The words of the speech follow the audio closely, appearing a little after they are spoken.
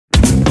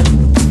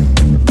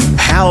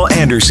Hal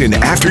Anderson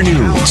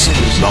Afternoons,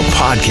 the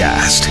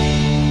podcast.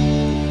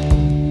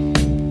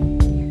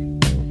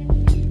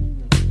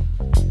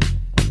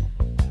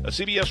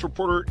 CBS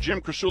reporter Jim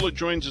Krasula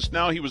joins us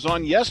now. He was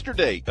on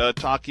yesterday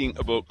talking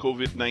about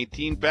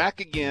COVID-19.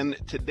 Back again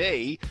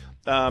today.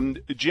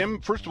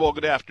 Jim, first of all,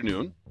 good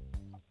afternoon.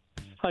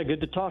 Hi, good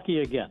to talk to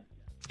you again.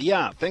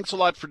 Yeah, thanks a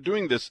lot for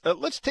doing this.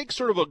 Let's take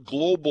sort of a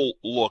global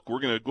look. We're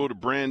going to go to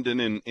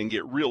Brandon and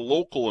get real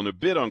local in a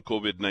bit on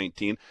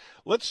COVID-19.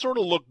 Let's sort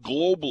of look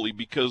globally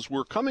because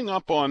we're coming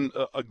up on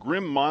a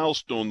grim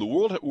milestone. The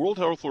World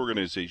Health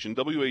Organization,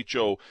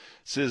 WHO,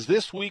 says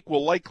this week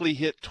will likely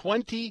hit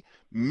 20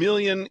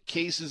 million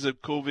cases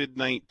of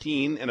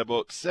COVID-19 and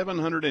about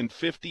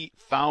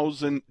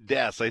 750,000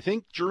 deaths. I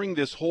think during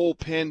this whole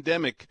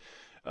pandemic,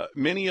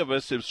 many of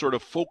us have sort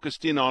of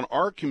focused in on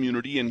our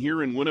community, and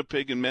here in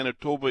Winnipeg and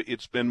Manitoba,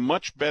 it's been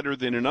much better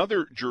than in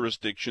other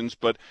jurisdictions.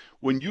 But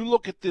when you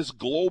look at this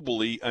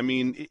globally, I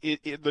mean,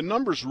 the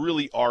numbers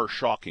really are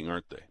shocking,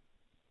 aren't they?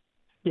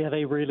 Yeah,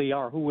 they really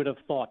are. Who would have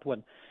thought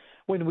when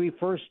we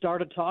first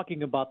started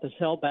talking about this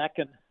hell back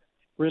in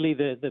really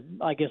the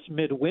I guess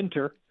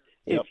midwinter,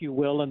 Yep. if you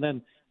will, and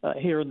then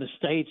here in the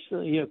States,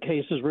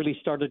 cases really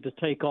started to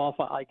take off.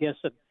 I guess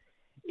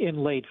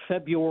in late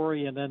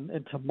February and then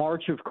into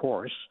March, of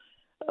course.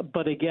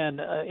 But again,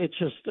 it's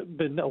just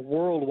been a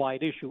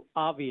worldwide issue,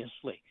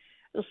 obviously.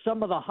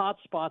 Some of the hot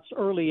spots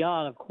early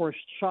on, of course,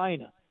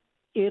 China,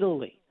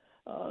 Italy,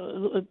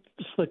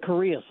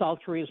 Korea, South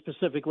Korea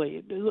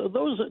specifically.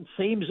 Those, it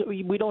seems,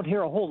 we don't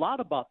hear a whole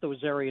lot about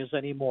those areas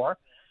anymore.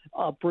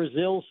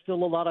 Brazil,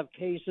 still a lot of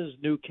cases,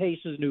 new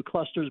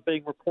clusters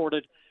being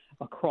reported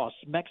across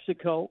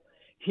Mexico.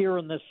 Here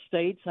in the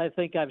States, I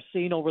think I've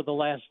seen over the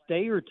last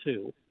day or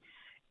two,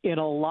 in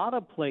a lot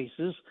of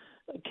places,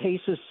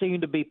 cases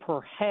seem to be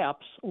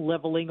perhaps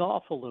leveling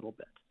off a little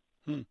bit.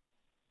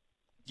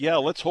 Yeah,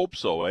 let's hope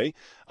so, eh?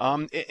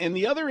 And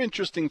the other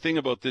interesting thing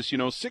about this,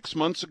 6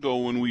 months ago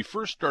when we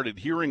first started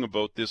hearing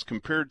about this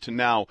compared to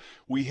now,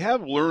 we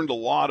have learned a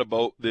lot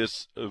about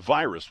this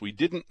virus. We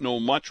didn't know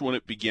much when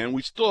it began.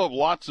 We still have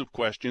lots of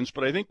questions,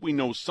 but I think we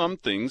know some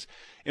things.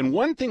 And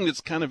one thing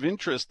that's kind of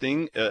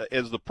interesting,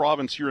 as the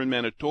province here in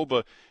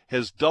Manitoba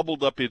has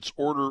doubled up its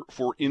order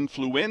for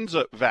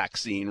influenza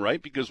vaccine,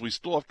 right? Because we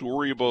still have to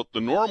worry about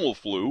the normal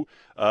flu,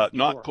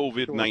 not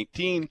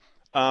COVID-19.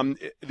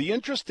 The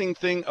interesting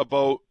thing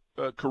about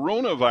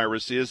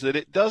coronavirus is that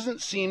it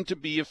doesn't seem to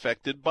be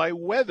affected by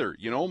weather.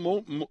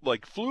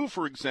 Like flu,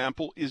 for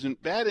example,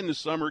 isn't bad in the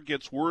summer,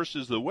 gets worse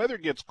as the weather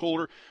gets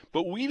colder,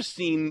 but we've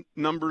seen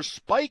numbers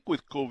spike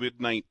with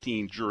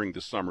COVID-19 during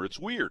the summer. It's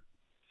weird.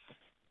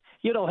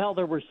 Hal,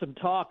 there was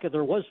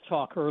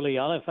talk early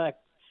on. In fact,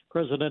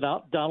 President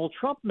Donald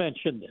Trump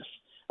mentioned this.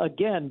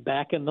 Again,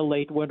 back in the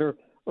late winter,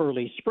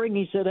 early spring,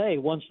 he said, hey,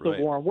 once the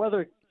warm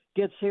weather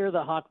gets here,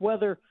 the hot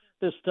weather,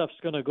 this stuff's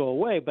going to go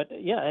away. But,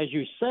 yeah, as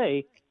you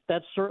say,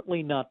 that's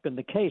certainly not been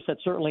the case. That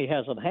certainly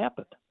hasn't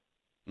happened.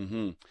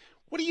 Mm-hmm.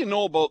 What do you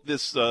know about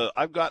this?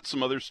 I've got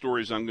some other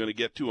stories I'm going to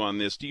get to on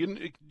this.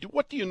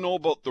 What do you know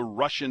about the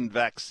Russian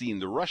vaccine?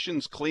 The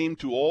Russians claim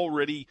to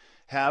already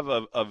have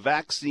a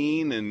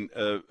vaccine, and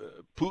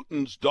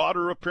Putin's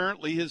daughter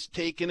apparently has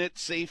taken it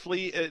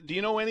safely. Do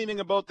you know anything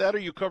about that? Are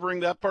you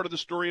covering that part of the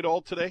story at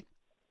all today?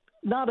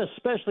 Not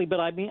especially, but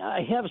I mean,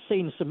 I have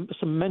seen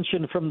some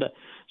mention from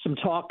some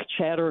talk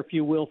chatter, if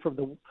you will, from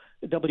the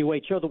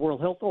WHO, the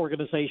World Health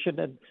Organization,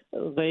 and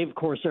they, of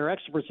course, their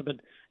experts have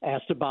been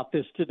asked about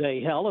this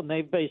today, Hal, and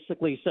they've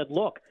basically said,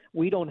 look,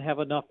 we don't have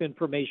enough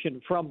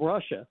information from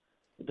Russia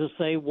to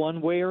say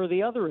one way or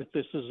the other if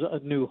this is a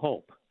new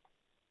hope.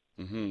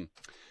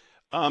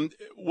 Mm-hmm.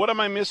 What am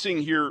I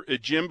missing here,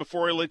 Jim,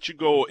 before I let you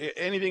go?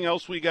 Anything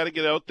else we got to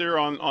get out there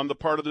on the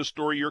part of the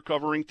story you're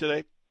covering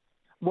today?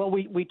 Well,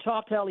 we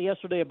talked, Hal,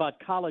 yesterday about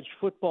college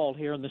football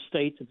here in the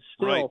States, and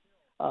still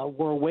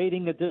we're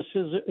awaiting a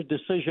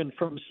decision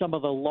from some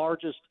of the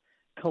largest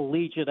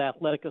collegiate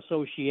athletic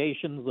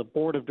associations, the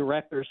board of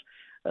directors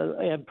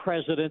and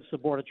presidents, the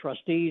board of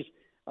trustees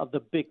of the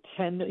Big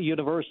Ten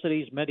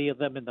universities, many of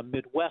them in the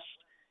Midwest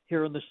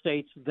here in the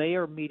States. They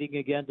are meeting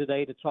again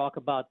today to talk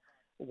about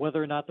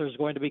whether or not there's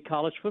going to be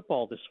college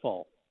football this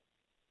fall.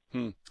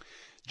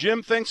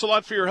 Jim, thanks a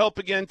lot for your help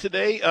again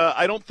today.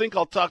 I don't think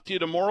I'll talk to you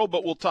tomorrow,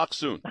 but we'll talk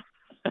soon.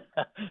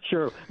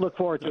 Sure. Look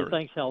forward to it. Right.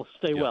 Thanks, Hal.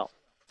 Stay well.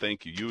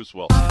 Thank you. You as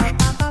well.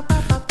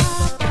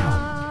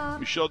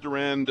 Michelle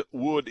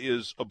Durand-Wood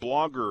is a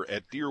blogger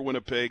at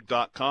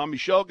DearWinnipeg.com.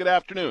 Michelle, good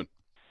afternoon.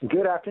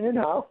 Good afternoon,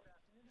 Hal.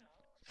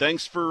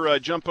 Thanks for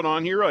jumping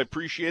on here. I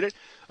appreciate it.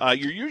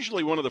 You're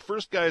usually one of the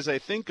first guys I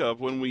think of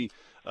when we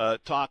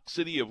talk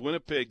City of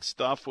Winnipeg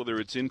stuff, whether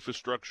it's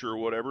infrastructure or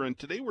whatever. And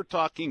today we're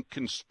talking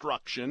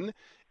construction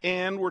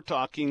and we're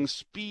talking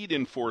speed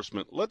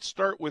enforcement. Let's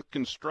start with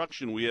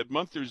construction. We had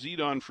Munther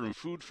Zedon from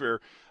Food Fair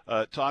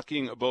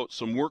talking about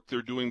some work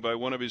they're doing by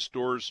one of his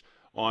stores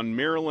on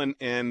Maryland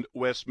and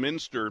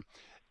Westminster.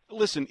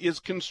 Listen, is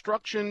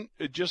construction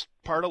just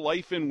part of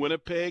life in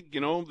Winnipeg?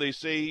 They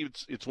say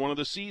it's one of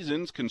the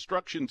seasons,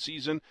 construction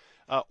season.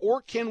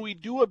 or can we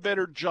do a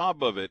better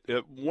job of it?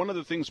 One of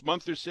the things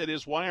Munther said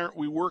is, why aren't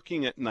we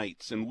working at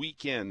nights and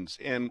weekends?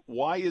 And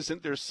why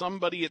isn't there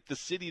somebody at the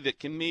city that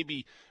can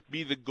maybe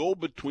be the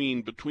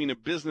go-between between a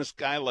business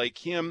guy like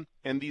him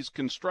and these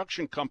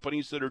construction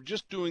companies that are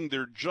just doing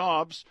their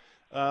jobs?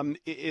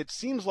 It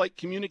seems like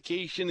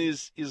communication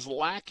is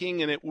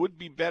lacking, and it would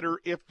be better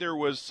if there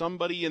was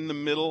somebody in the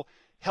middle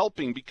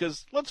helping,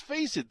 because let's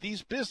face it,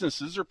 these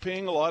businesses are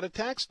paying a lot of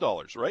tax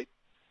dollars, right?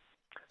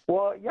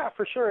 Well, yeah,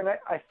 for sure. And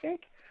I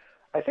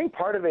think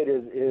part of it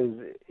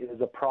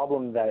is a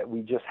problem that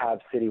we just have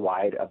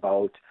citywide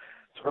about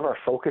sort of our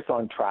focus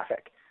on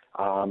traffic.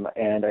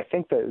 And I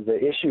think the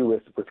issue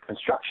with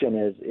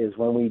construction is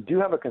when we do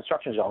have a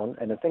construction zone,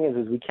 and the thing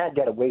is we can't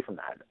get away from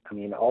that. I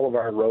mean, all of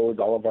our roads,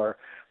 all of our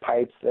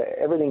pipes,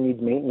 everything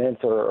needs maintenance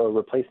or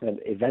replacement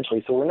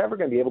eventually. So we're never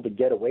going to be able to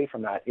get away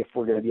from that if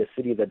we're going to be a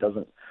city that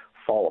doesn't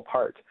fall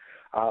apart.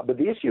 But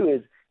the issue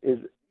is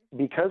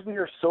because we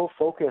are so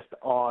focused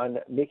on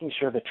making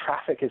sure the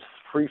traffic is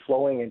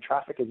free-flowing and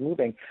traffic is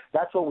moving,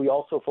 that's what we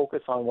also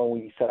focus on when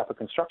we set up a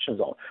construction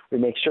zone. We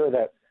make sure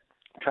that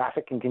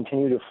traffic can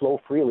continue to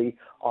flow freely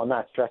on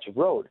that stretch of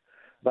road.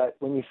 But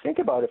when you think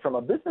about it from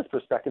a business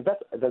perspective,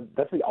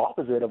 that's the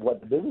opposite of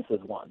what the businesses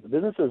want. The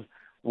businesses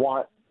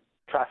want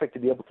traffic to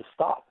be able to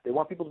stop. They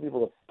want people to be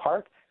able to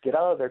park, get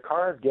out of their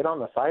cars, get on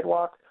the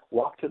sidewalk,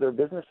 walk to their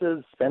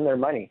businesses, spend their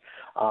money.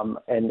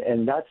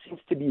 And that seems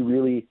to be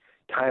really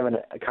kind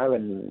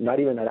of not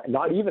even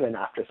an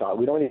afterthought.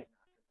 We don't even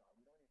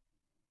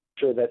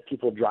sure that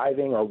people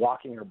driving or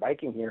walking or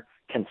biking here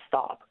can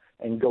stop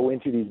and go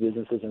into these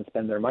businesses and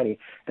spend their money.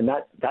 And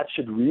that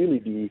should really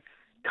be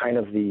kind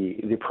of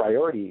the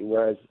priority.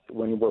 Whereas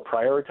when we're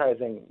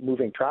prioritizing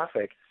moving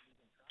traffic,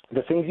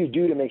 the things you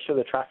do to make sure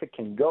the traffic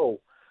can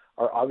go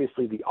are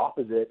obviously the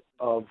opposite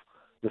of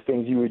the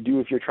things you would do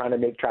if you're trying to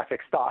make traffic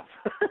stop.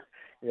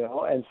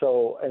 And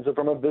so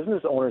from a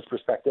business owner's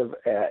perspective,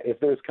 if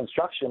there's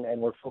construction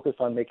and we're focused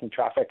on making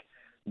traffic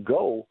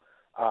go,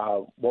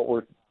 what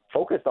we're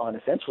focused on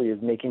essentially is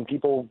making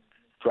people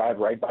drive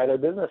right by their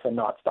business and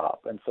not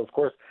stop. And so, of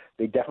course,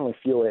 they definitely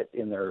feel it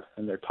in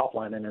their top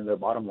line and in their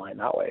bottom line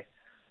that way.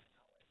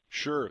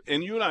 Sure.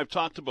 And you and I have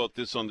talked about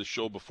this on the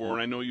show before,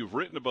 and I know you've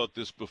written about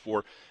this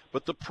before,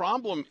 but the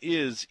problem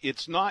is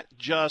it's not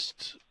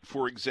just,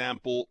 for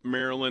example,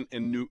 Maryland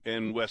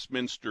and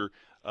Westminster,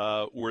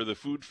 where the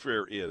food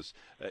fair is.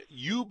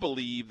 You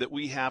believe that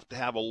we have to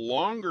have a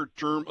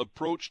longer-term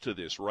approach to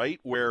this,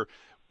 right? Where,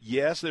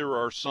 yes, there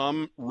are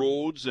some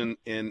roads and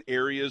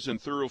areas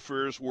and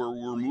thoroughfares where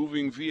we're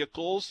moving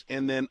vehicles,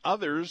 and then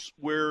others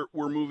where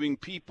we're moving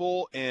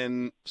people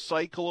and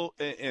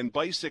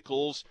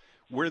bicycles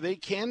where they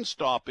can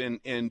stop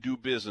and do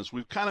business.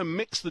 We've kind of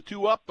mixed the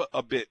two up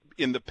a bit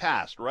in the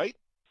past, right?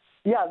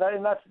 Yeah,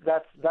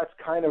 that's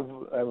kind of,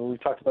 we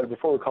talked about it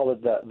before, we call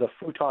it the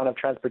futon of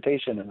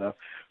transportation, and the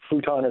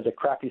futon is a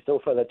crappy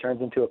sofa that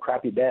turns into a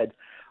crappy bed,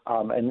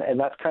 and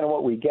that's kind of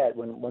what we get.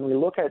 When we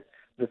look at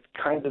the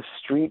kinds of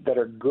street that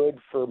are good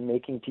for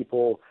making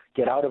people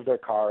get out of their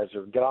cars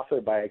or get off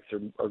their bikes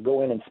or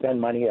go in and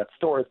spend money at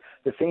stores,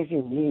 the things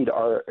you need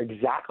are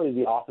exactly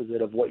the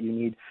opposite of what you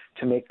need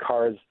to make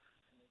cars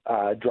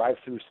drive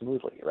through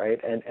smoothly, right?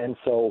 And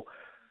so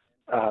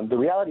the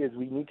reality is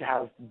we need to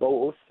have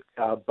both,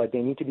 but they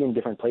need to be in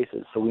different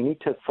places. So we need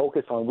to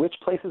focus on which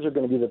places are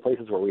going to be the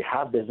places where we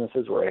have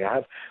businesses, where we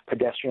have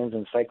pedestrians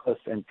and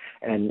cyclists and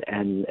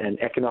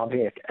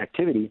economic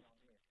activity,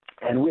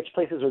 and which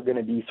places are going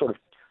to be sort of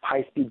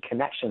high-speed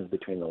connections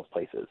between those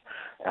places.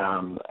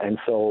 And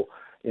so,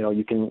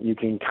 you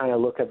can kind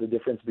of look at the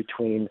difference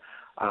between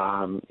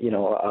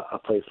a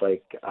place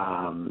like,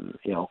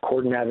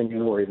 Corden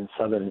Avenue or even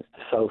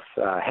South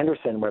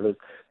Henderson, where there's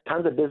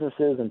tons of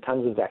businesses and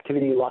tons of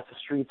activity, lots of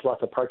streets,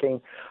 lots of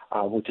parking,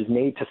 which is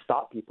made to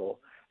stop people,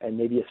 and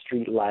maybe a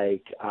street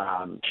like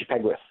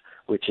Cheapegwith,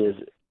 which is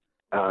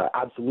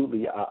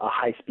absolutely a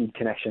high-speed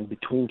connection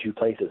between two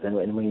places.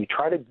 And when you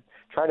try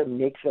to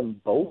make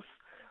them both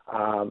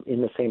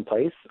in the same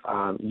place,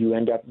 you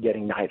end up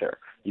getting neither.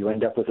 You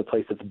end up with a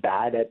place that's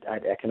bad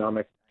at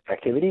economic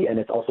activity, and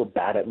it's also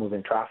bad at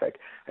moving traffic.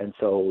 And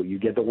so you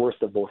get the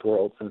worst of both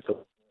worlds. And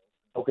so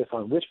focus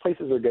on which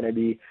places are going to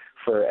be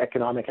for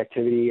economic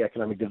activity,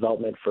 economic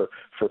development for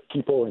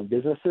people and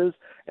businesses,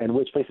 and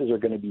which places are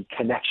going to be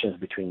connections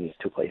between these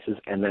two places,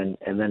 and then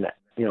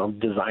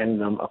design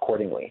them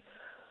accordingly.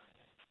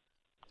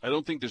 I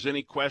don't think there's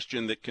any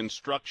question that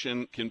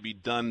construction can be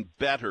done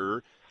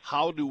better.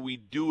 How do we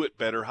do it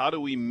better? How do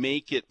we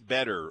make it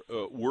better?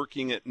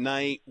 Working at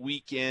night,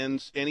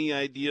 weekends, any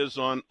ideas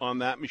on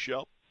that,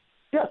 Michel?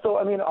 Yeah, so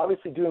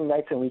obviously doing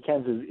nights and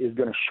weekends is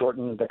going to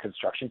shorten the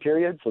construction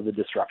period, so the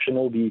disruption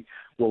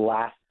will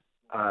last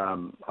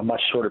a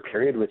much shorter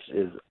period, which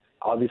is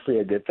obviously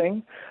a good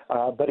thing.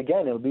 But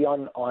again, it'll be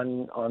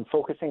on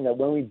focusing that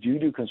when we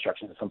do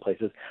construction in some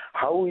places,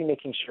 how are we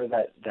making sure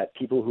that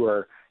people who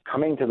are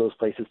coming to those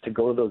places to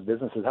go to those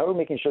businesses, how are we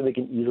making sure they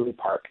can easily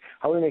park?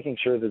 How are we making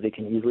sure that they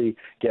can easily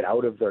get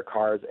out of their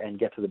cars and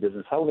get to the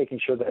business? How are we making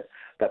sure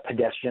that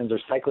pedestrians or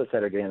cyclists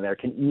that are getting there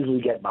can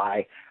easily get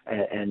by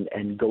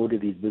and go to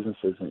these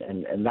businesses?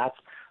 And that's,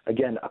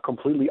 again, a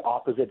completely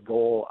opposite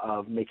goal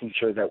of making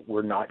sure that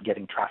we're not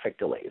getting traffic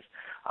delays.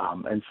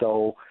 And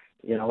so,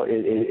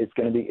 it's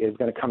going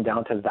to come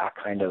down to that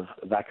kind of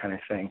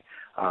thing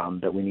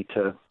that we need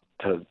to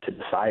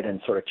decide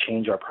and sort of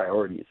change our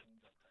priorities.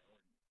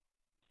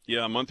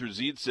 Yeah, Munther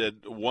Zeid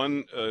said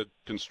one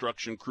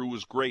construction crew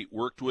was great,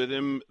 worked with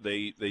him.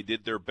 They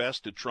did their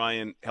best to try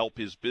and help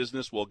his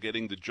business while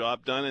getting the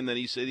job done. And then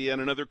he said he had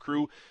another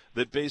crew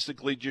that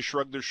basically just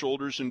shrugged their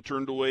shoulders and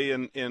turned away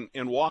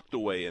and walked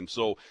away. And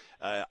so,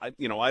 I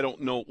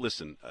don't know.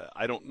 Listen,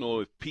 I don't know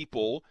if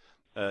people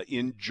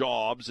in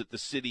jobs at the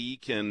city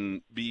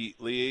can be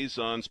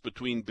liaisons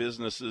between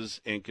businesses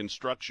and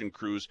construction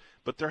crews,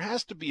 but there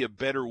has to be a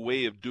better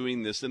way of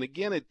doing this. And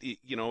again,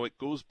 it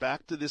goes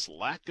back to this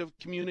lack of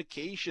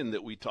communication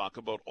that we talk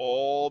about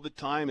all the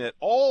time at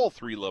all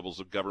three levels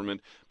of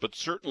government, but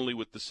certainly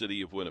with the city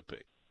of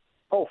Winnipeg.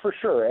 Oh, for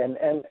sure. And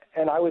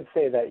I would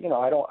say that,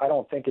 I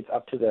don't think it's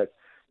up to the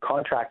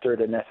contractor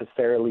to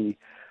necessarily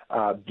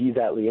be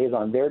that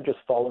liaison. They're just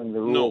following the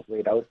rules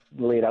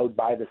laid out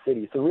by the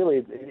city. So really,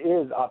 it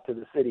is up to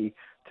the city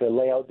to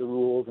lay out the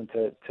rules and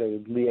to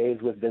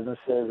liaise with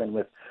businesses and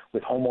with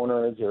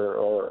homeowners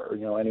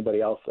or anybody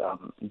else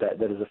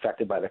that is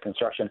affected by the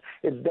construction.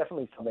 It's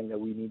definitely something that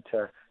we need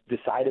to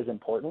decide is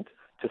important,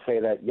 to say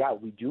that, yeah,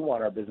 we do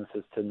want our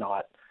businesses to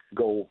not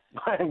go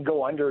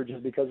under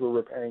just because we're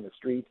repairing the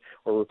street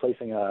or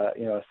replacing a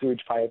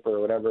sewage pipe or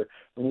whatever.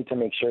 We need to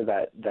make sure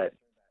that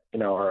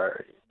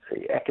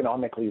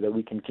economically that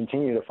we can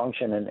continue to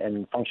function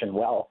and function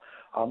well,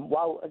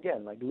 while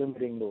again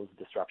limiting those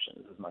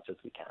disruptions as much as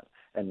we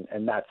can.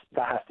 And that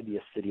has to be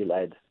a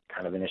city-led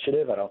kind of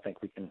initiative. I don't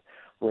think we can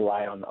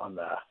rely on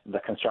the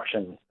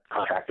construction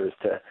contractors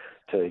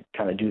to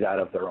kind of do that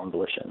of their own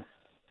volition.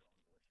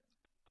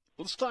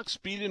 Let's talk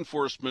speed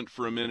enforcement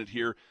for a minute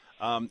here.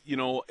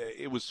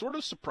 It was sort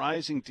of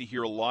surprising to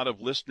hear a lot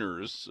of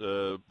listeners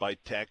by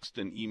text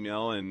and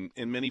email and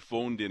many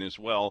phoned in as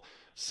well,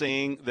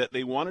 saying that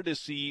they wanted to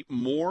see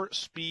more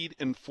speed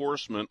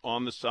enforcement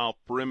on the South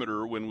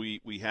Perimeter when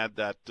we had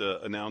that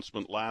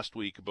announcement last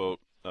week about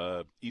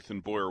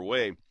Ethan Boyer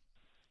Way.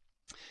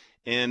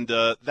 And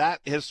that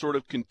has sort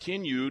of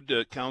continued.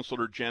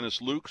 Councillor Janice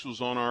Lukes was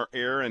on our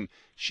air, and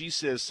she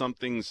says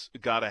something's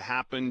got to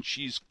happen.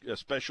 She's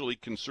especially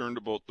concerned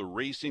about the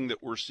racing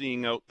that we're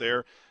seeing out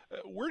there.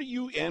 Where do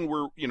you, and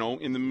we're,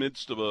 in the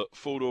midst of a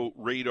photo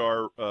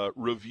radar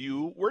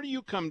review, where do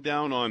you come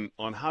down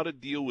on how to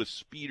deal with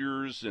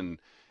speeders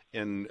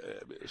and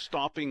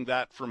stopping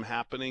that from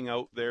happening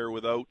out there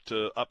without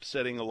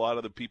upsetting a lot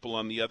of the people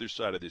on the other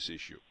side of this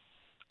issue?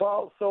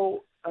 Well,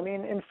 so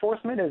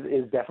enforcement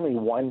is definitely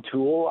one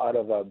tool out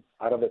of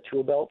a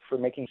tool belt for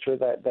making sure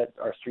that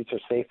our streets are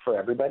safe for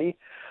everybody.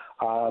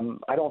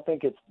 I don't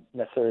think it's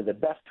necessarily the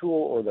best tool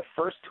or the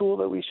first tool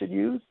that we should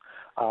use.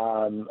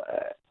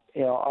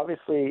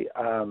 Obviously,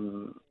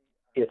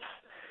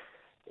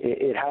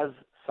 it has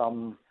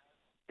some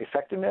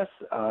effectiveness,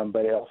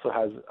 but it also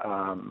has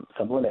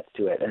some limits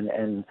to it,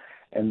 and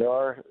there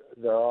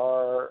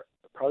are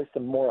probably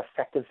some more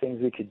effective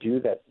things we could do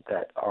that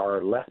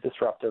are less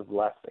disruptive,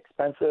 less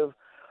expensive,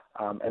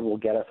 and will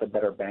get us a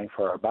better bang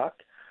for our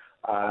buck.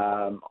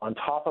 On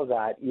top of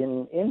that,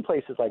 in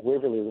places like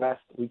Waverly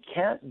West, we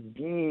can't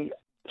be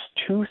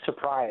too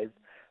surprised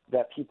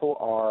that people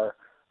are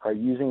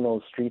using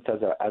those streets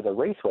as a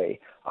raceway,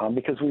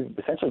 because we've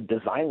essentially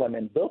designed them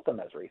and built them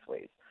as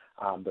raceways.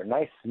 They're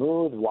nice,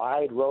 smooth,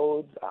 wide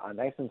roads,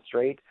 nice and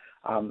straight.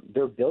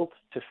 They're built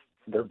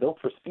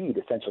for speed,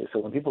 essentially. So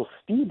when people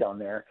speed down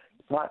there,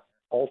 it's not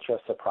ultra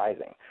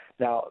surprising.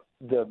 Now,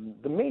 the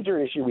major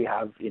issue we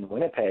have in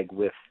Winnipeg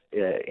with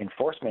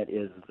enforcement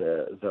is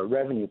the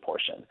revenue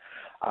portion.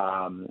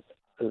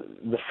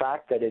 The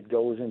fact that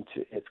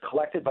it's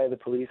collected by the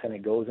police and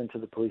it goes into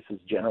the police's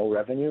general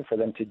revenue for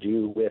them to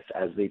do with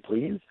as they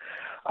please,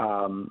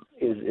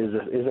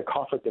 is a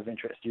conflict of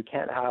interest. You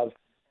can't have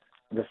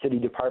the city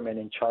department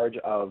in charge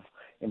of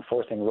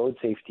enforcing road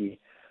safety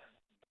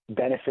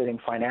benefiting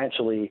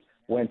financially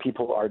when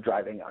people are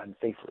driving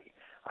unsafely.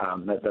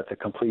 That's a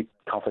complete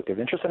conflict of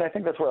interest, and I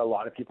think that's where a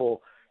lot of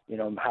people,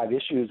 have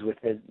issues with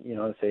it.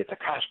 Say it's a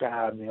cash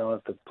grab.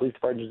 If the police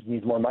department just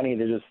needs more money,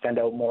 they just send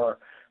out more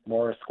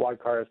squad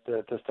cars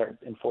to start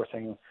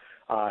enforcing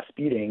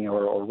speeding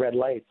or red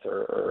lights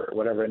or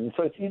whatever. And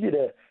so it's easy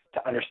to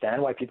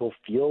understand why people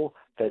feel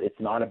that it's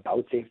not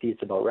about safety,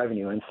 it's about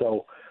revenue. And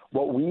so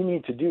what we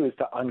need to do is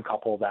to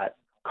uncouple that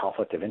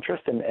conflict of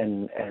interest.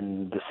 And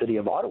the city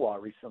of Ottawa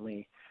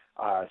recently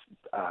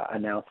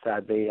announced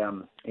that they,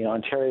 in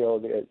Ontario,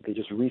 they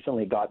just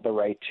recently got the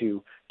right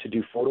to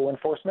do photo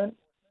enforcement.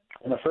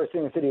 And the first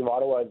thing the city of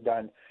Ottawa has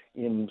done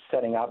in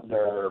setting up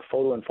their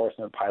photo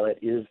enforcement pilot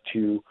is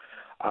to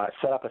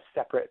set up a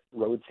separate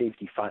road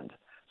safety fund.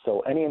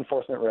 So any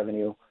enforcement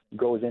revenue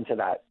goes into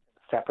that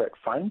separate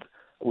fund,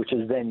 which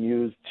is then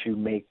used to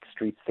make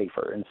streets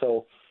safer. And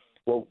so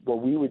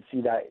what we would see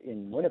that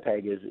in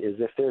Winnipeg is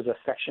if there's a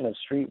section of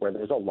street where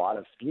there's a lot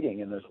of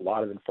speeding and there's a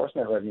lot of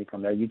enforcement revenue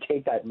come there, you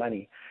take that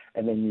money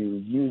and then you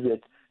use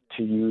it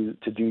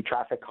to do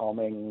traffic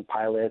calming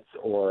pilots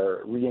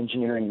or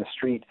re-engineering the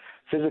street,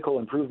 physical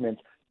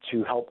improvements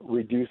to help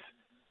reduce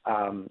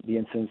the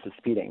incidence of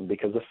speeding,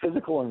 because the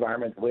physical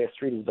environment, the way a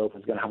street is built,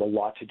 is going to have a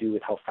lot to do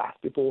with how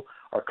fast people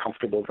are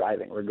comfortable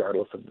driving,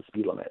 regardless of the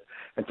speed limit.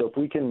 And so if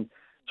we can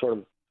sort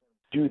of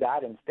do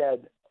that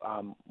instead,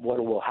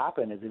 what will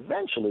happen is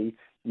eventually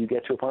you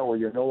get to a point where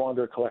you're no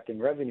longer collecting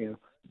revenue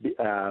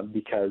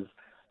because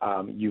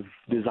you've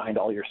designed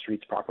all your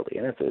streets properly.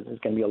 And it's going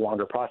to be a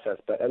longer process,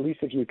 but at least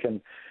if you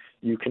can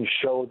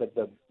show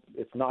that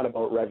it's not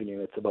about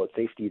revenue, it's about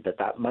safety,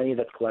 that money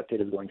that's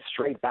collected is going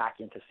straight back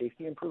into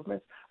safety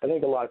improvements, I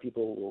think a lot of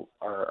people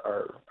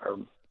are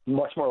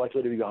much more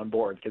likely to be on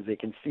board because they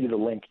can see the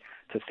link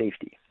to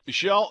safety.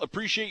 Michelle,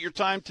 appreciate your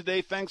time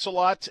today. Thanks a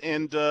lot.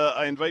 And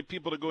I invite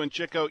people to go and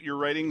check out your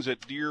writings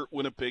at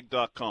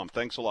dearwinnipeg.com.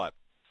 Thanks a lot.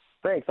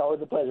 Thanks.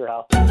 Always a pleasure,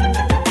 Hal.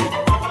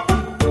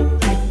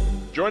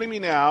 Joining me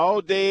now,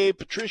 Dave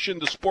Patrician,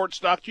 the Sports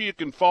Doctor. You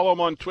can follow him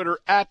on Twitter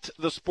at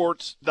the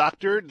Sports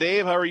Doctor.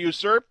 Dave, how are you,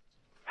 sir?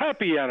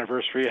 Happy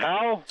anniversary,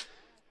 Hal.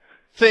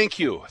 Thank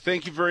you.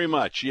 Thank you very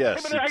much.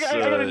 Yes. Hey, I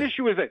got an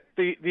issue with it.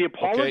 The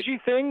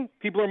apology thing,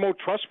 people are more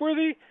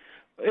trustworthy.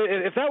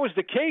 If that was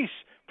the case,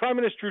 Prime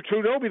Minister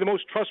Trudeau would be the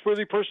most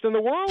trustworthy person in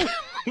the world.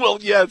 Well,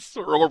 yes,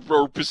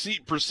 or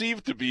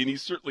perceived to be, and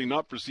he's certainly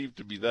not perceived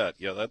to be that.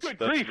 Yeah, that's a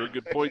very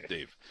good point,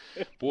 Dave.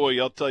 Boy,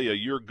 I'll tell you,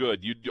 you're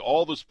good. You do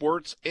all the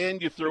sports, and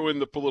you throw in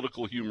the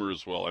political humor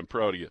as well. I'm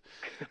proud of you.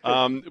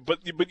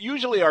 But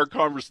usually our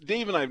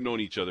Dave and I have known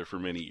each other for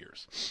many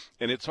years,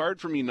 and it's hard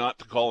for me not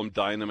to call him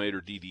Dynamite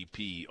or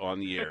DDP on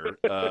the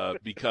air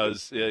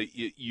because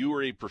you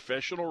are a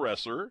professional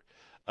wrestler.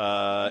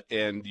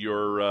 And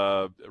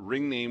your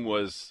ring name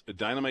was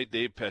Dynamite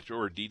Dave Petro,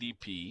 or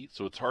DDP,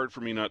 so it's hard for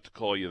me not to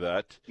call you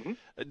that. Mm-hmm.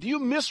 Do you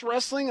miss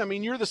wrestling? I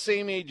mean, you're the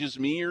same age as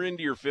me. You're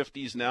into your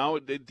 50s now.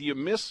 Do you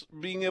miss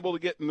being able to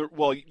get in the –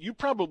 well, you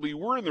probably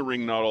were in the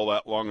ring not all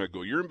that long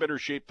ago. You're in better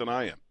shape than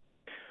I am.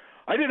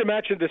 I did a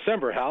match in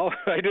December, Hal.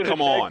 I did a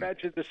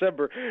match in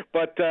December.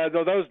 But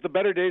no, those the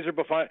better days are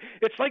before.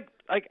 It's like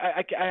I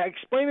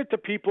explain it to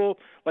people,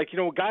 like,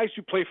 guys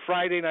who play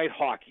Friday night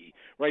hockey,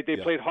 right? They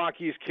played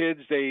hockey as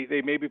kids.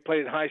 They maybe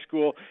played in high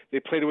school.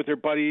 They played it with their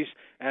buddies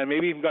and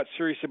maybe even got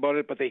serious about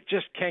it, but they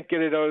just can't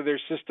get it out of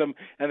their system,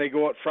 and they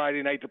go out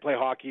Friday night to play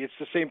hockey. It's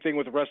the same thing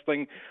with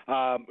wrestling.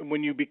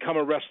 When you become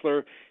a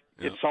wrestler,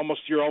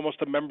 you're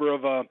almost a member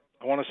of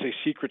I want to say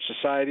secret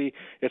society.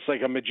 It's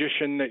like a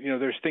magician that,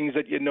 there's things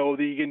that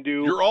that you can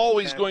do. You're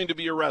always going to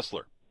be a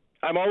wrestler.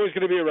 I'm always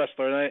going to be a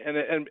wrestler,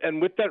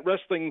 and with that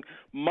wrestling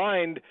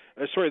mind,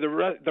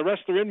 the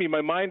wrestler in me,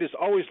 my mind is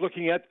always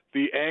looking at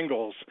the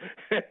angles,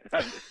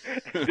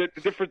 the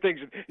different things.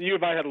 You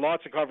and I had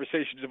lots of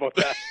conversations about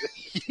that.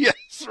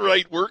 Yes,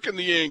 right, working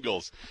the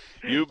angles.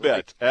 You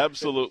bet,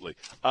 absolutely.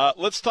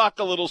 Let's talk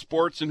a little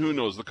sports, and who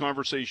knows, the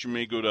conversation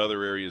may go to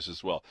other areas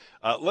as well.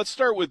 Let's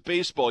start with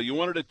baseball. You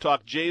wanted to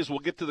talk Jays. We'll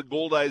get to the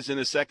Goldeyes in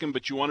a second,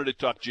 but you wanted to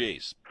talk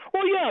Jays.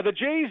 Well, yeah, the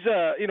Jays,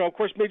 of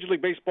course, Major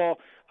League Baseball,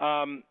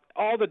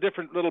 all the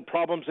different little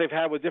problems they've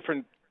had with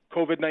different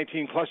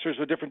COVID-19 clusters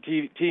with different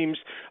teams.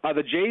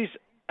 The Jays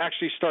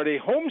actually start a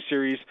home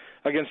series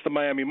against the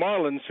Miami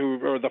Marlins,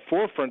 who are the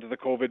forefront of the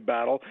COVID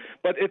battle.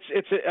 But it's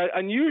an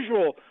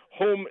unusual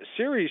home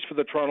series for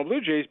the Toronto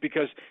Blue Jays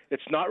because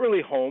it's not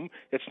really home.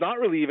 It's not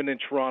really even in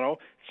Toronto.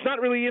 It's not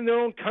really in their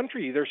own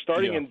country. They're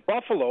starting in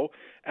Buffalo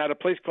at a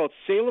place called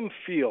Salem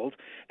Field.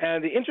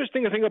 And the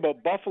interesting thing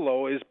about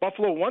Buffalo is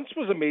Buffalo once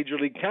was a major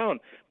league town.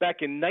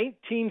 Back in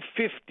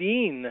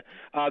 1915,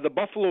 the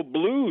Buffalo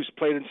Blues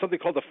played in something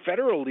called the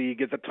Federal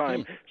League at the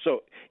time.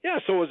 So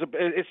it was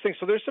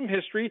so there's some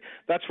history.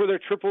 That's where their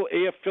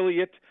AAA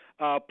affiliate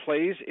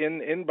plays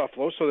in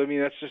Buffalo. So, I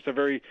mean, that's just a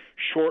very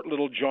short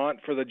little jaunt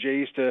for the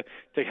Jays to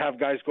have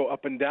guys go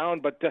up and down.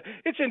 But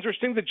it's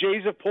interesting. The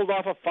Jays have pulled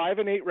off a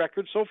 5-8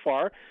 record so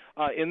far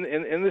in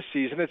the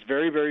season. It's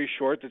very, very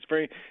short.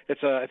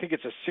 I think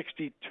it's a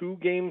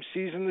 62-game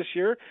season this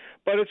year.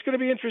 But it's going to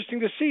be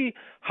interesting to see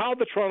how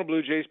the Toronto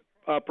Blue Jays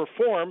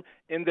perform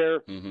in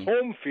their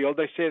home field.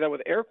 I say that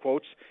with air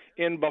quotes,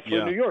 in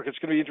Buffalo, New York. It's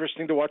going to be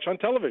interesting to watch on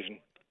television.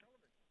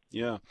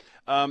 Yeah.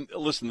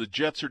 Listen, the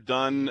Jets are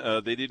done.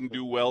 They didn't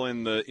do well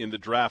in the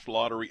draft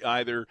lottery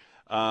either.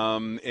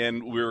 And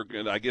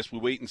I guess we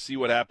wait and see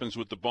what happens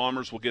with the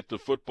Bombers. We'll get to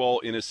football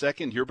in a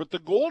second here, but the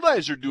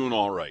Goldeyes are doing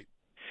all right.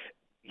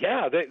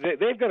 Yeah,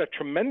 They've got a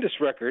tremendous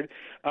record.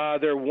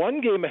 They're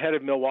one game ahead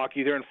of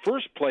Milwaukee. They're in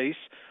first place.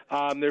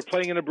 They're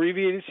playing an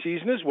abbreviated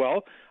season as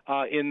well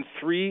in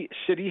 3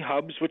 city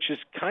hubs, which is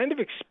kind of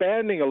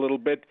expanding a little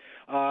bit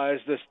as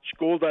the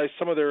Goldeyes,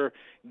 some of their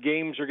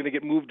games are going to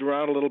get moved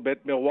around a little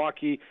bit.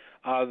 Milwaukee,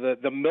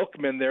 the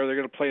Milkmen there, they're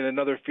going to play in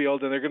another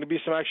field, and there are going to be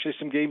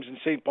some games in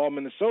St. Paul,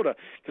 Minnesota,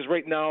 because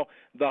right now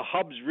the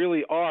hubs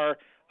really are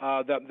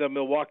the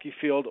Milwaukee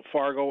field,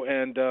 Fargo,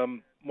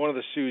 and one of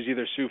the Siouxs,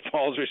 either Sioux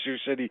Falls or Sioux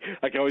City.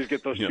 I can always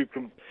get those two.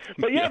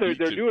 But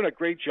they're doing a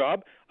great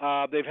job.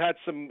 They've had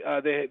some.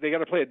 They got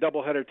to play a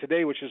doubleheader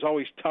today, which is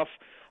always tough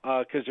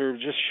because they're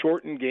just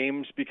shortened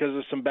games because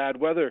of some bad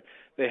weather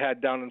they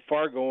had down in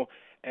Fargo.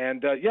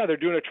 And they're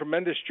doing a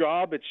tremendous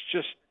job. It's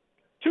just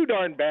too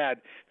darn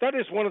bad. That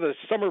is one of the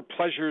summer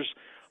pleasures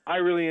I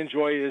really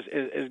enjoy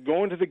is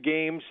going to the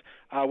games,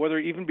 whether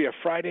it even be a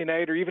Friday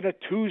night or even a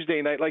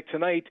Tuesday night like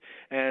tonight,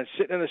 and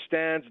sitting in the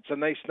stands. It's a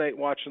nice night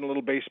watching a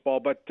little baseball.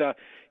 But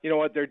you know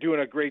what? They're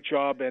doing a great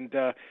job, and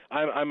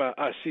I'm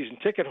a season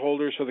ticket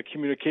holder, so the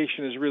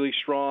communication is really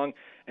strong.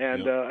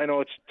 And I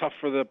know it's tough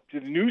for the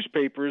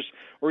newspapers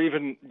or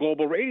even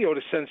global radio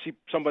to send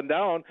someone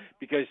down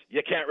because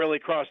you can't really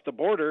cross the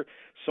border.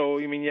 So,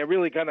 I mean, you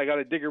really kind of got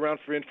to dig around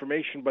for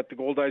information, but the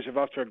Goldeyes have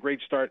off to a great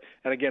start,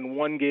 and again,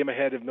 one game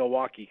ahead of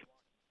Milwaukee.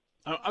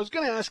 I was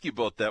going to ask you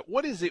about that.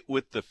 What is it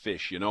with the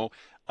Fish, you know?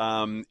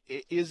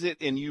 Is it,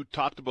 and you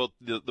talked about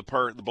the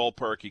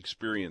ballpark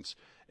experience,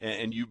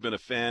 and you've been a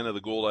fan of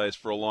the Goldeyes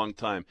for a long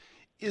time.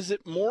 Is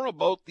it more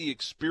about the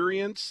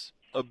experience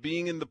of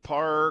being in the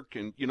park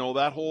and, you know,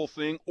 that whole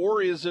thing,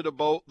 or is it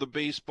about the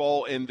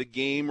baseball and the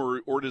game,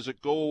 or does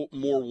it go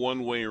more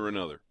one way or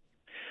another?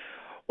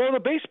 Well, the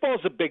baseball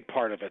is a big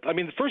part of it. I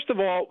mean, first of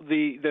all,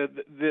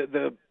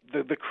 the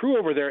crew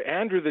over there,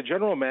 Andrew, the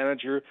general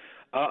manager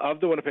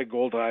of the Winnipeg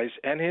Goldeyes,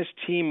 and his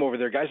team over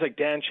there, guys like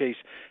Dan Chase,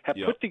 have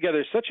put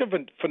together such a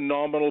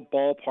phenomenal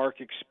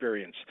ballpark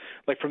experience.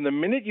 Like from the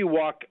minute you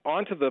walk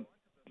onto the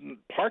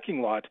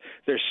parking lot,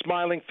 there's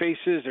smiling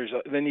faces,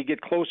 then you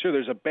get closer,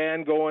 there's a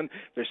band going,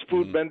 there's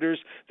food vendors,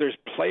 there's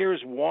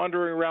players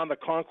wandering around the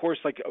concourse,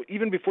 like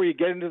even before you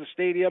get into the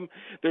stadium,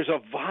 there's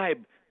a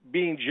vibe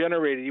being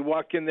generated. You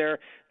walk in there,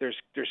 there's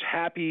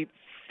happy,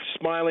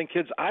 smiling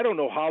kids. I don't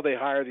know how they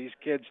hire these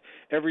kids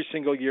every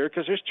single year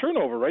because there's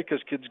turnover, right?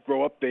 Because kids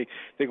grow up, they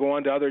go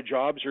on to other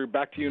jobs or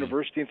back to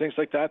university and things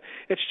like that.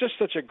 It's just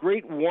such a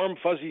great, warm,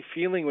 fuzzy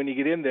feeling when you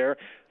get in there.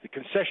 The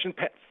concession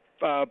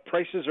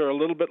prices are a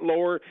little bit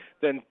lower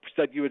than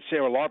that you would say,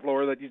 or a lot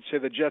lower that you'd say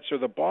the Jets or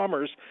the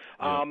Bombers.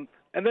 And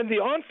then the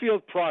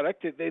on-field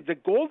product, the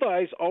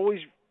Goldeyes always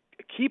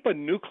keep a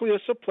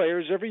nucleus of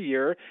players every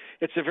year.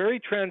 It's a very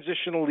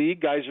transitional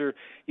league. Guys are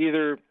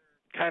either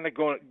kind of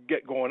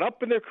going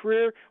up in their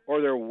career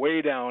or they're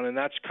way down, and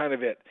that's kind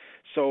of it.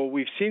 So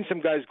we've seen some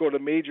guys go to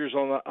majors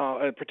on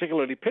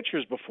particularly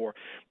pitchers before.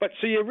 But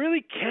so you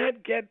really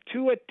can't get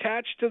too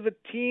attached to the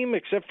team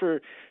except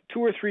for 2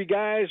 or 3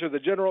 guys or the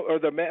general or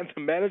the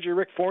manager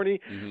Rick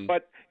Forney.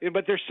 But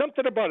there's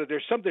something about it.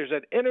 There's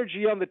that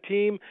energy on the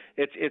team.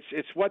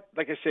 It's what,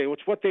 like I say,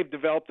 it's what they've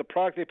developed, the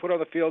product they put on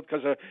the field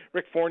because of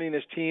Rick Forney and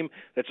his team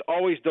that's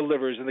always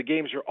delivers, and the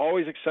games are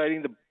always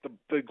exciting.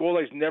 The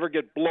Goldeyes never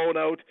get blown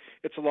out.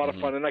 It's a lot of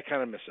fun, and I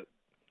kind of miss it.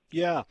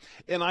 Yeah,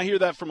 and I hear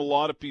that from a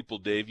lot of people,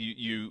 Dave.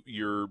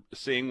 You're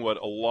saying what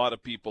a lot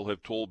of people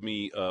have told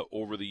me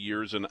over the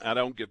years, and I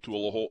don't get to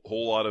a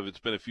whole lot of. It's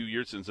been a few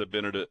years since I've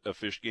been at a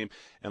Fish game,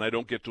 and I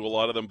don't get to a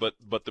lot of them.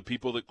 But the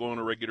people that go on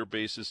a regular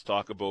basis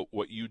talk about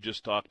what you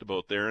just talked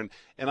about there, and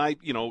I,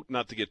 you know,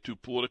 not to get too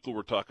political,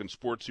 we're talking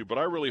sports here, but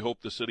I really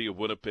hope the city of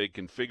Winnipeg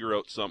can figure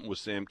out something with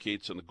Sam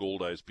Cates and the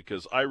Goldeyes,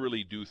 because I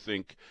really do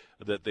think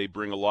that they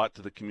bring a lot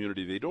to the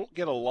community. They don't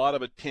get a lot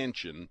of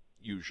attention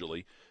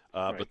usually.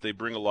 But they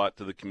bring a lot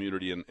to the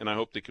community, and I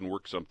hope they can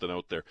work something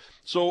out there.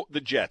 So the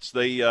Jets,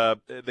 they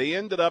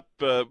ended up.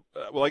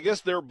 Well, I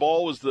guess their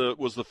ball was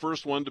the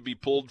first one to be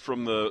pulled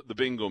from the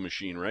bingo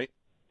machine, right?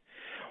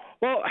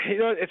 Well, you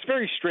know, it's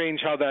very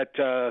strange how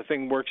that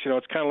thing works. You know,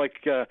 it's kind of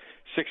like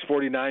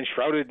 649,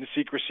 shrouded in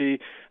secrecy.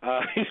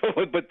 You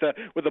know, with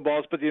the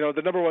balls. But you know,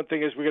 the number one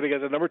thing is we're going to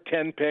get the number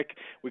 10 pick.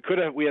 We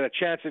had a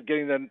chance at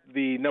getting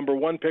the number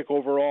 1 pick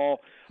overall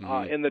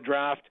in the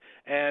draft,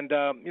 and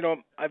you know,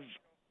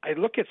 I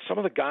look at some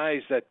of the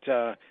guys that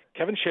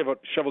Kevin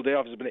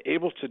Cheveldayoff has been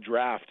able to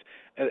draft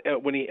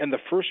when he in the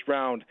first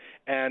round,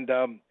 and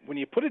when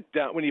you put it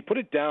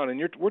down,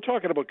 and we're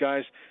talking about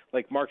guys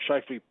like Mark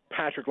Scheifele,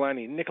 Patrick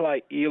Lange,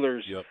 Nikolai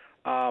Ehlers,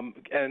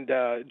 and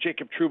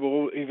Jacob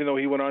Trouba, even though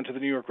he went on to the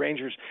New York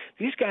Rangers.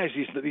 These guys,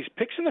 these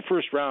picks in the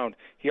first round,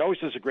 he always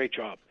does a great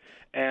job.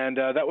 And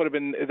that would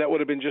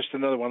have been just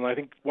another one. I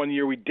think one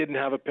year we didn't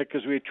have a pick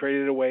because we had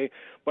traded it away.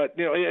 But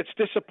you know, it's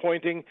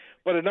disappointing.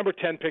 But a number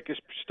 10 pick is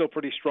still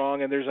pretty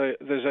strong. And there's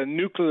a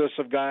nucleus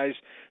of guys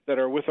that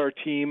are with our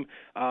team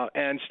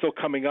and still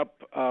coming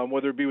up,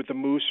 whether it be with the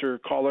Moose or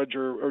college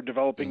or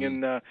developing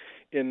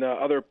in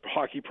other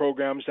hockey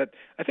programs. That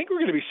I think we're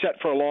going to be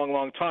set for a long,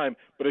 long time.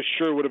 But it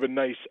sure would have been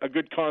nice, a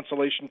good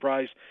consolation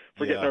prize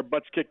for getting our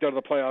butts kicked out of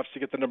the playoffs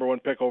to get the number 1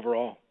 pick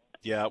overall.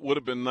 Yeah, it would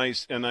have been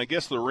nice. And I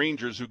guess the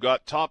Rangers, who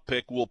got top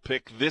pick, will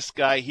pick this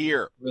guy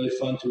here. Really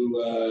fun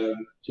to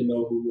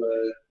know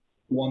who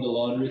won the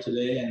lottery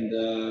today, and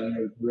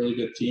a really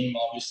good team,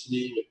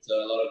 obviously, with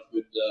a lot of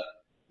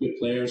good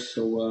players.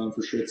 So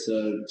for sure, it's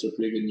a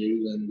pretty good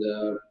news, and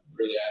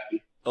really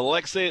happy.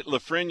 Alexei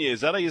Lafreniere, is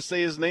that how you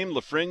say his name,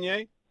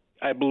 Lafreniere?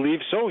 I believe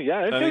so,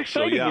 yeah. It's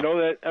exciting, so,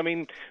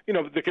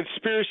 yeah. The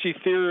conspiracy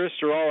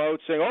theorists are all out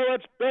saying, oh,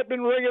 that's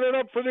Bettman rigging it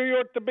up for New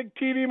York, the big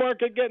TV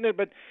market getting it.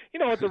 But, you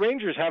know what, the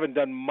Rangers haven't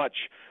done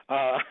much.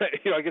 I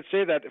could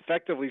say that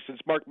effectively since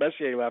Mark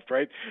Messier left,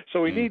 right?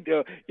 So we need,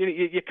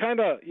 you kind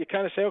of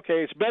say,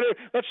 okay, it's better.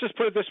 Let's just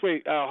put it this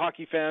way,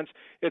 hockey fans.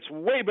 It's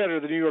way better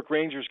the New York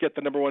Rangers get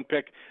the number one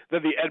pick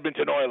than the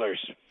Edmonton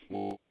Oilers.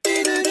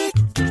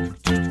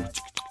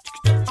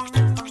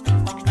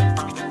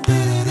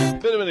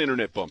 Bit of an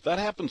internet bump. That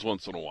happens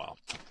once in a while.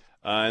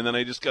 And then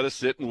I just got to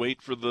sit and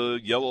wait for the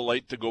yellow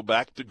light to go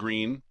back to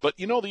green. But,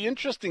 the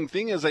interesting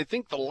thing is I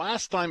think the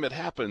last time it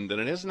happened,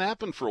 and it hasn't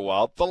happened for a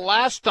while, the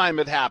last time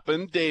it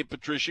happened, Dave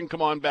Patrician,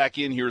 come on back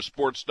in here,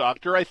 sports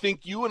doctor, I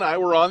think you and I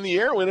were on the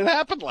air when it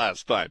happened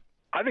last time.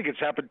 I think it's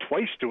happened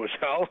twice to us,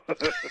 Hal.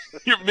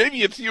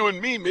 Maybe it's you and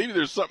me. Maybe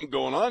there's something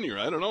going on here.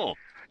 I don't know.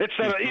 It's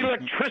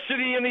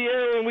electricity in the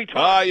air when we talk.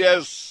 Ah,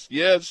 yes.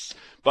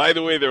 By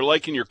the way, they're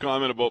liking your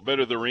comment about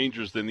better the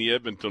Rangers than the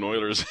Edmonton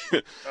Oilers.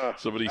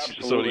 Somebody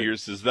here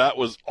says that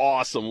was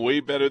awesome.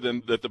 Way better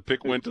than that the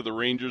pick went to the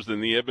Rangers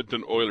than the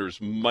Edmonton Oilers.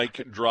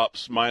 Mike dropped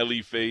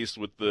smiley face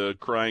with the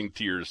crying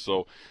tears.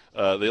 So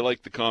they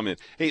like the comment.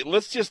 Hey,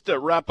 let's just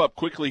wrap up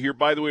quickly here.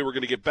 By the way, we're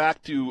going to get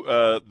back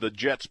to the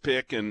Jets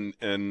pick and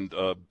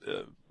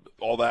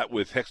all that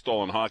with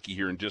Hextall and hockey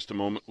here in just a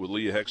moment with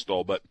Leah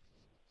Hextall. But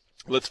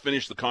let's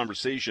finish the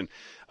conversation.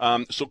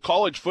 So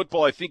college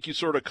football, I think you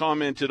sort of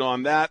commented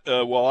on that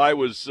while I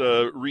was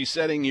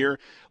resetting here.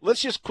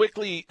 Let's just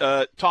quickly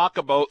talk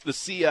about the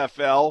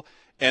CFL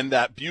and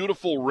that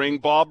beautiful ring.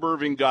 Bob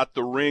Irving got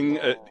the ring.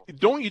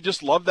 Don't you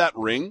just love that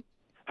ring?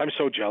 I'm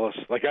so jealous.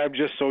 I'm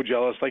just so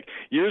jealous.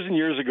 Years and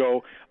years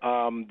ago,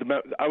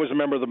 I was a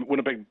member of the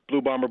Winnipeg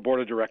Blue Bomber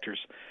Board of Directors,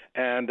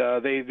 and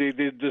they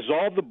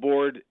dissolved the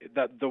board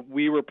that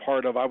we were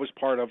part of. I was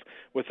part of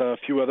with a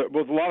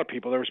lot of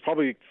people. There was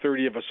probably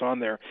 30 of us on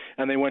there,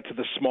 and they went to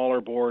the smaller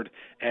board.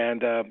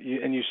 And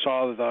you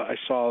saw I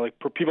saw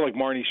people like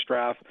Marnie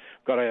Strath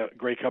got a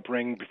Grey Cup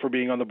ring for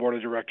being on the board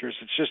of directors.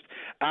 It's just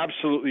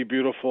absolutely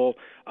beautiful.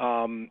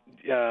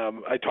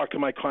 I talked to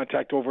my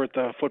contact over at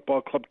the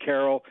football club,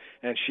 Carol,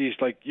 and she's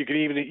like, you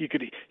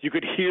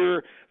could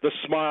hear the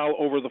smile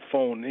over the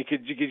phone. You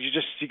could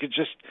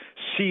just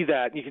see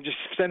that. And you can just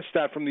sense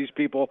that from these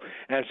people,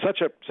 and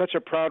such a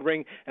proud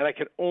ring. And I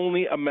can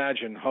only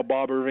imagine how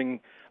Bob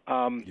Irving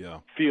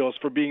feels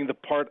for being the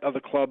part of the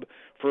club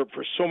for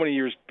so many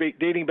years,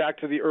 dating back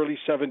to the early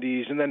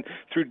 70s, and then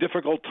through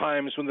difficult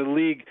times when the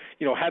league,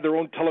 had their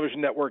own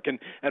television network, and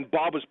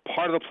Bob was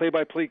part of the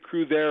play-by-play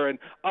crew there, and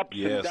ups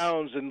and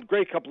downs and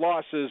Grey Cup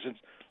losses. And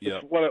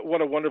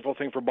what a wonderful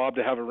thing for Bob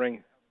to have a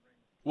ring.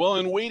 Well,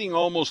 and waiting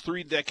almost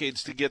 3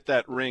 decades to get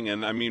that ring,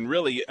 and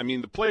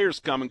the players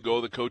come and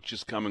go, the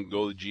coaches come and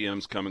go, the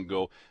GMs come and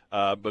go,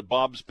 but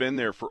Bob's been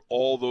there for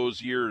all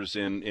those years,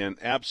 and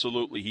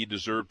absolutely he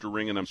deserved a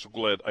ring, and I'm so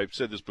glad, I've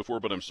said this before,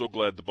 but I'm so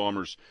glad the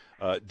Bombers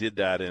did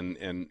that,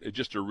 and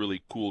just a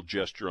really cool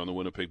gesture on the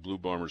Winnipeg Blue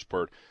Bombers'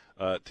 part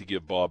to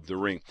give Bob the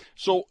ring.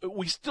 So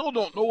we still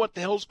don't know what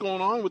the hell's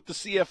going on with the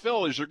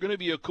CFL. Is there going to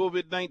be a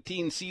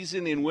COVID-19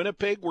 season in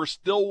Winnipeg? We're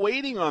still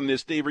waiting on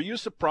this, Dave. Are you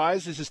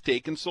surprised this has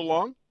taken so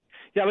long?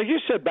 Yeah, like you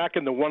said back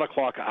in the 1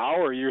 o'clock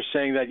hour, you're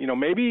saying that,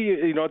 maybe,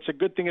 it's a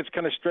good thing it's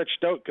kind of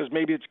stretched out because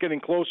maybe it's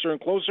getting closer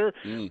and closer,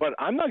 but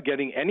I'm not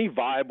getting any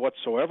vibe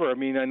whatsoever. I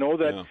mean, I know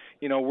that,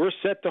 we're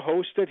set to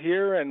host it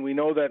here, and we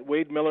know that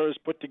Wade Miller has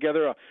put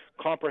together a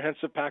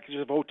comprehensive package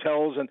of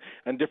hotels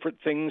and different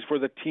things for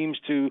the teams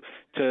to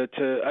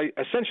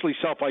essentially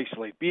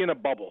self-isolate, be in a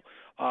bubble.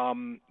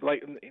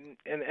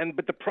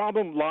 But the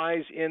problem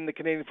lies in the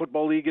Canadian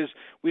Football League is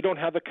we don't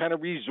have the kind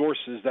of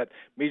resources that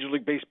Major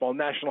League Baseball,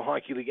 National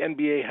Hockey League,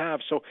 NBA have.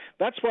 So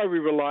that's why we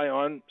rely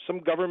on some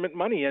government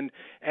money. And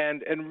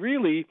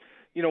really,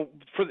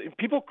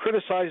 people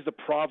criticize the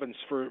province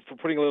for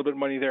putting a little bit of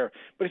money there.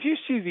 But if you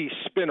see these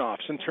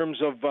spin-offs in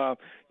terms of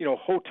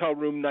hotel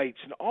room nights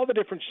and all the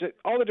different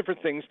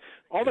things,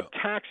 all the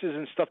taxes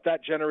and stuff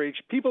that generates,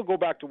 people go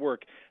back to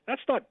work.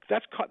 That's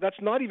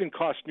not even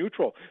cost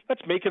neutral.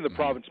 That's making the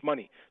province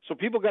money. So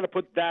people got to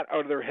put that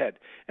out of their head.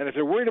 And if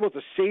they're worried about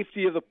the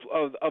safety of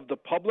the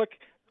public,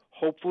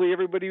 hopefully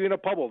everybody in a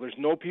bubble. There's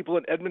no people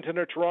in Edmonton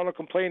or Toronto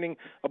complaining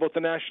about the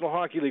National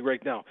Hockey League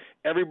right now.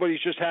 Everybody's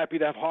just happy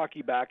to have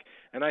hockey back.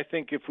 And I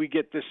think if we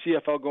get this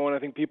CFL going, I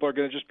think people are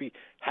going to just be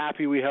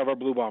happy we have our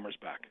Blue Bombers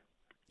back.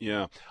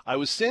 Yeah, I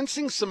was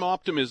sensing some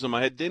optimism.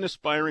 I had Dana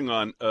Spiring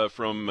on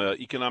from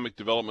Economic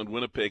Development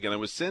Winnipeg, and I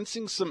was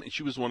sensing some.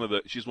 She's one of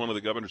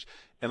the governors,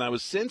 and I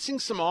was sensing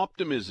some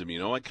optimism. You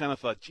know, I kind of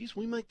thought, geez,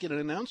 we might get an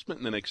announcement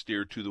in the next day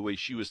or two the way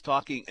she was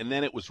talking, and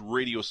then it was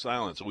radio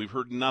silence. We've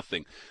heard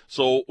nothing.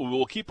 So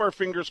we'll keep our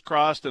fingers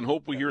crossed and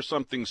hope we hear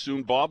something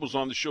soon. Bob was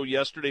on the show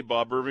yesterday,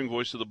 Bob Irving,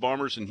 voice of the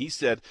Bombers, and he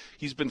said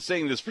he's been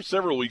saying this for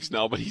several weeks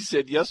now, but he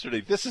said yesterday,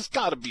 this has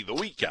got to be the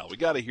week, Al. We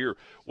got to hear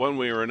one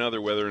way or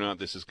another whether or not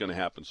this is going to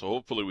happen. So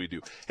hopefully we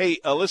do. Hey,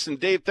 listen,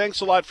 Dave,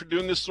 thanks a lot for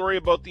doing this. Sorry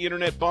about the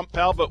internet bump,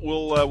 pal, but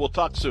we'll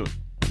talk soon.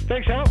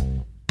 Thanks, Hal.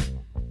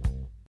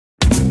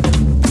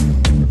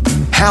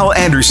 Hal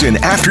Anderson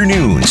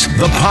Afternoons,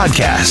 the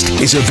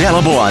podcast, is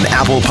available on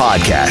Apple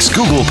Podcasts,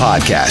 Google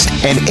Podcasts,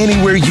 and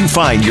anywhere you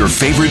find your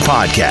favorite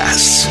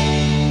podcasts.